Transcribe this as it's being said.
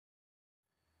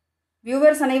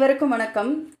Viewers அனைவருக்கும்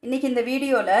வணக்கம். இன்னைக்கு இந்த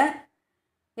வீடியோவில்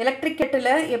எலக்ட்ரிக் கெட்டில்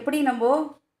எப்படி நம்ம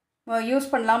யூஸ்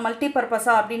பண்ணலாம்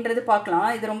மல்டிபர்பஸாக அப்படின்றது பார்க்கலாம்.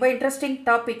 இது ரொம்ப இன்ட்ரெஸ்டிங்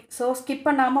டாபிக். ஸோ ஸ்கிப்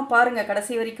பண்ணாமல் பாருங்கள்,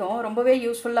 கடைசி வரைக்கும் ரொம்பவே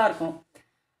யூஸ்ஃபுல்லாக இருக்கும்.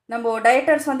 நம்ம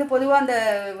டயட்டர்ஸ் பொதுவாக அந்த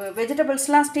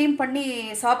வெஜிடபிள்ஸ்லாம் ஸ்டீம் பண்ணி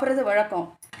சாப்பிட்றது வழக்கம்.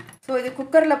 ஸோ இது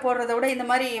குக்கரில் போடுறத விட இந்த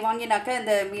மாதிரி வாங்கினாக்க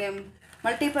இந்த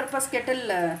மல்டிபர்பஸ் கெட்டில்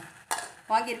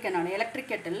வாங்கியிருக்கேன் நான்,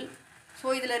 எலக்ட்ரிக் கெட்டில். ஸோ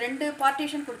இதில் 2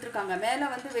 பார்ட்டிஷன் கொடுத்துருக்காங்க. மேலே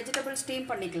வெஜிடபிள் ஸ்டீம்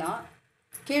பண்ணிக்கலாம்,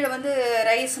 கீழே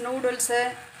ரைஸ் நூடுல்ஸு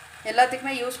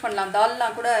எல்லாத்துக்குமே யூஸ் பண்ணலாம்,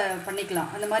 தால்லாம் கூட பண்ணிக்கலாம்.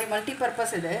 அந்த மாதிரி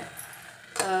மல்டிபர்பஸ் இது.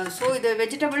 ஸோ இது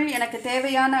வெஜிடபிள் எனக்கு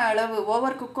தேவையான அளவு,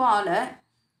 ஓவர் குக்கும் ஆலை,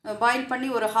 பாயில் பண்ணி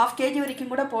ஒரு 1/2 kg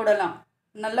வரைக்கும் கூட போடலாம்.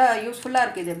 நல்லா யூஸ்ஃபுல்லாக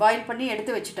இருக்குது. இது பாயில் பண்ணி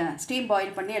எடுத்து வச்சுட்டேன், ஸ்டீம்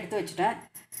பாயில் பண்ணி எடுத்து வச்சுட்டேன்.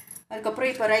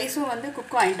 அதுக்கப்புறம் இப்போ ரைஸும்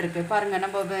குக்கும் ஆகிட்டுருக்கு. பாருங்கள்,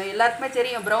 நம்ம எல்லாருக்குமே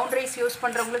தெரியும், ப்ரௌன் ரைஸ் யூஸ்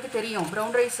பண்ணுறவங்களுக்கு தெரியும்,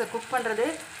 ப்ரௌன் ரைஸ் குக் பண்ணுறது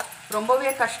ரொம்பவே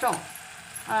கஷ்டம்.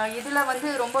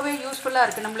 இதில் ரொம்பவே யூஸ்ஃபுல்லாக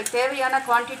இருக்குது. நம்மளுக்கு தேவையான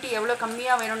குவான்டிட்டி எவ்வளோ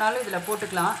கம்மியாக வேணும்னாலும் இதில்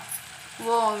போட்டுக்கலாம்.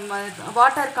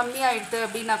 வாட்டர் கம்மியாகிடுது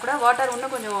அப்படின்னா கூட வாட்டர்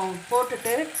இன்னும் கொஞ்சம்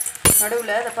போட்டுட்டு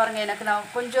நடுவில் அதை பாருங்கள், எனக்கு நான்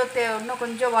கொஞ்சம் இன்னும்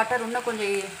கொஞ்சம் வாட்டர் இன்னும்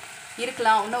கொஞ்சம்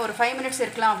இருக்கலாம், இன்னும் ஒரு 5 minutes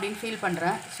இருக்கலாம் அப்படின்னு ஃபீல்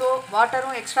பண்ணுறேன். ஸோ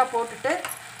வாட்டரும் எக்ஸ்ட்ரா போட்டுட்டு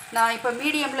நான் இப்போ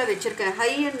மீடியமில் வச்சுருக்கேன்.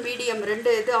 ஹை அண்ட் மீடியம்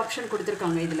 2 இது ஆப்ஷன்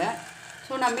கொடுத்துருக்காங்க இதில்.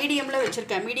 ஸோ நான் மீடியமில்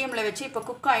வச்சுருக்கேன். மீடியமில் வச்சு இப்போ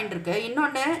குக் ஆகிட்டுருக்கு.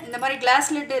 இன்னொன்று, இந்த மாதிரி கிளாஸ்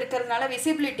லிட் இருக்கிறதுனால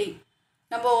விசிபிலிட்டி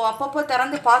நம்ம அப்பப்போ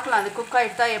திறந்து பார்க்கலாம், அது குக்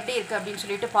ஆகிடுதா எப்படி இருக்குது அப்படின்னு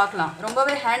சொல்லிட்டு பார்க்கலாம்.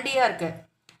 ரொம்பவே ஹேண்டியாக இருக்குது.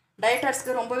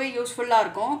 டயட்டர்ஸ்க்கு ரொம்பவே யூஸ்ஃபுல்லாக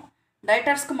இருக்கும்.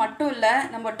 டயட்டர்ஸ்க்கு மட்டும் இல்லை,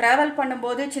 நம்ம ட்ராவல்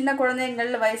பண்ணும்போது சின்ன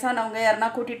குழந்தைங்கள் வயசானவங்க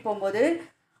யாருன்னா கூட்டிகிட்டு போகும்போது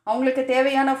அவங்களுக்கு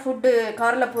தேவையான ஃபுட்டு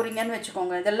காரில் போகிறீங்கன்னு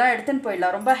வச்சுக்கோங்க, இதெல்லாம் எடுத்துன்னு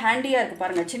போயிடலாம். ரொம்ப ஹேண்டியாக இருக்குது.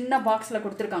 பாருங்கள், சின்ன பாக்ஸில்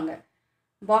கொடுத்துருக்காங்க.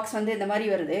 பாக்ஸ் இந்த மாதிரி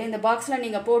வருது. இந்த பாக்ஸில்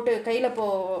நீங்கள் போட்டு கையில்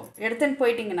எடுத்துன்னு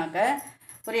போயிட்டீங்கனாக்க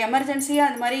ஒரு எமர்ஜென்சியாக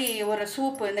இந்த மாதிரி ஒரு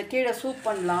சூப்பு, இந்த கீழே சூப்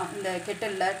பண்ணலாம், இந்த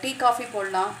கெட்டிலில் டீ காஃபி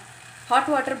போடலாம், ஹாட்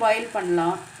வாட்டர் பாயில்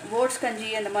பண்ணலாம், ஓட்ஸ் கஞ்சி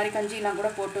அந்த மாதிரி கஞ்சிலாம் கூட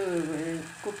போட்டு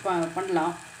குக்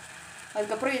பண்ணலாம்.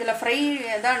 அதுக்கப்புறம் இதில் ஃப்ரை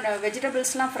தான்,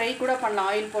 வெஜிடபிள்ஸ்லாம் ஃப்ரை கூட பண்ணலாம்,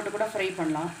 ஆயில் போட்டு கூட ஃப்ரை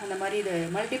பண்ணலாம். அந்த மாதிரி இது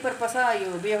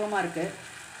மல்டிபர்பஸாக உபயோகமாக இருக்குது.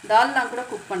 தால்லாம் கூட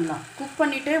குக் பண்ணலாம். குக்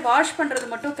பண்ணிவிட்டு வாஷ் பண்ணுறது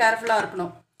மட்டும் கேர்ஃபுல்லாக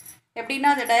இருக்கணும். எப்படின்னா,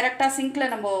 அது டைரெக்டாக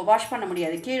சிங்கில் நம்ம வாஷ் பண்ண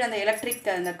முடியாது. கீழே அந்த எலக்ட்ரிக்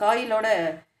அந்த காயிலோட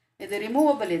இது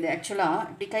ரிமூவபிள். இது ஆக்சுவலாக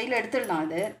இப்படி கையில் எடுத்துடலாம்,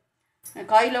 அது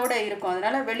காயிலோடு இருக்கும்.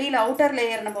 அதனால் வெளியில் அவுட்டர்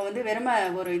லேயர் நம்ம வெறுமை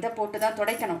ஒரு இதை போட்டு தான்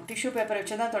துடைக்கணும், டிஷ்யூ பேப்பரை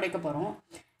வச்சு தான் துடைக்க போகிறோம்.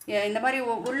 இந்த மாதிரி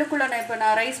உள்ளுக்குள்ளே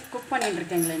நான் ரைஸ் குக்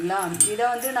பண்ணிட்டுருக்கேன் இல்லைங்களா,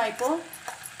 இதை நான் இப்போது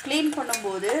க்ளீன்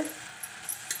பண்ணும்போது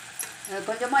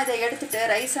கொஞ்சமாக இதை எடுத்துகிட்டு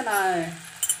ரைஸை நான்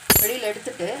வெளியில்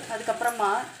எடுத்துகிட்டு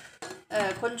அதுக்கப்புறமா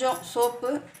கொஞ்சம்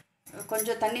சோப்பு,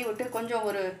 கொஞ்சம் தண்ணி விட்டு கொஞ்சம்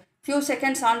ஒரு ஃபியூ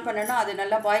செகண்ட்ஸ் ஆன் பண்ணோன்னா அது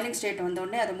நல்லா பாயிலிங் ஸ்டேட்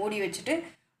வந்தோடனே அதை மூடி வச்சுட்டு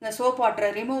இந்த சோப் வாட்டரை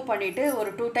ரிமூவ் பண்ணிவிட்டு ஒரு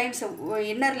 2 times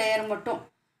இன்னர் லேயர் மட்டும்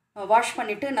வாஷ்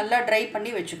பண்ணிவிட்டு நல்லா ட்ரை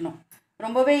பண்ணி வச்சுக்கணும்.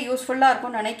 ரொம்பவே யூஸ்ஃபுல்லாக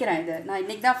இருக்கும்னு நினைக்கிறேன். இது நான்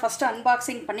இன்றைக்கி தான் ஃபஸ்ட்டு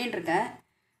அன்பாக்சிங் பண்ணிட்டுருக்கேன்.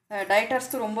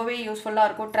 டயட்டர்ஸ்க்கு ரொம்பவே யூஸ்ஃபுல்லாக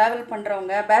இருக்கும். ட்ராவல்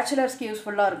பண்ணுறவங்க, பேச்சுலர்ஸ்க்கு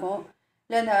யூஸ்ஃபுல்லாக இருக்கும்.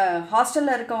 இல்லை இந்த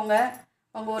ஹாஸ்டலில் இருக்கவங்க,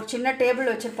 அவங்க ஒரு சின்ன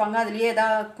டேபிள் வச்சுருப்பாங்க, அதுலேயே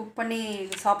எதாவது குக் பண்ணி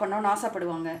சாப்பிட்ணுன்னு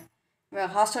ஆசைப்படுவாங்க.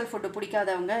 ஹாஸ்டல் ஃபுட்டு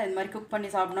பிடிக்காதவங்க இந்த மாதிரி குக் பண்ணி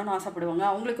சாப்பிட்ணுன்னு ஆசைப்படுவாங்க.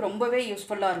 அவங்களுக்கு ரொம்பவே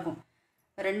யூஸ்ஃபுல்லாக இருக்கும்.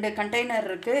 2 கண்டெய்னர்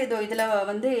இருக்குது. இதில்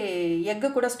எக்கு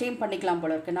கூட ஸ்டீம் பண்ணிக்கலாம்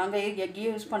போல இருக்குது. நாங்கள் எக்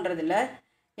யூஸ் பண்ணுறதில்ல.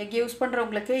 எக் யூஸ்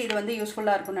பண்ணுறவங்களுக்கு இது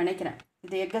யூஸ்ஃபுல்லாக இருக்கும்னு நினைக்கிறேன்.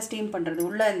 இது எக்கை ஸ்டீம் பண்ணுறது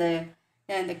உள்ள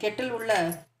இந்த கெட்டில்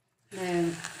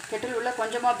உள்ள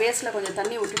கொஞ்சமாக பேஸில் கொஞ்சம்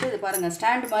தண்ணி விட்டுட்டு, இது பாருங்கள்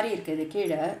ஸ்டாண்டு மாதிரி இருக்குது. இது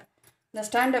கீழே இந்த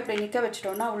ஸ்டாண்டு அப்படி நிற்க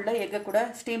வச்சிட்டோன்னா உள்ள எக்கை கூட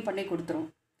ஸ்டீம் பண்ணி கொடுத்துரும்.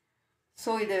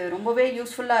 ஸோ இது ரொம்பவே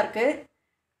யூஸ்ஃபுல்லாக இருக்குது.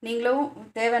 நீங்களும்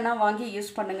தேவைன்னா வாங்கி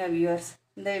யூஸ் பண்ணுங்கள் வியூவர்ஸ்.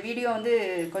 இந்த வீடியோ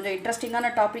கொஞ்சம் இன்ட்ரெஸ்டிங்கான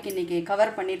டாபிக் இன்றைக்கி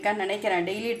கவர் பண்ணியிருக்கேன்னு நினைக்கிறேன்.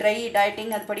 டெய்லி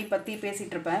டயட்டிங் அதுபடி பற்றி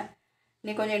பேசிகிட்டு இருப்பேன்.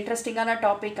 இன்றைக்கி கொஞ்சம் இன்ட்ரெஸ்டிங்கான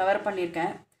டாபிக் கவர்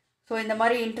பண்ணியிருக்கேன். ஸோ இந்த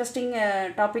மாதிரி இன்ட்ரெஸ்டிங்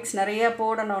டாபிக்ஸ் நிறையா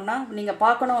போடணுன்னா நீங்கள்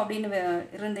பார்க்கணும் அப்படின்னு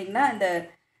இருந்தீங்கன்னா இந்த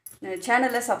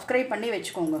சேனலை சப்ஸ்கிரைப் பண்ணி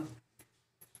வச்சுக்கோங்க.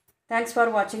 தேங்க்ஸ்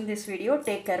ஃபார் வாட்சிங் this video.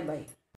 Take care. By.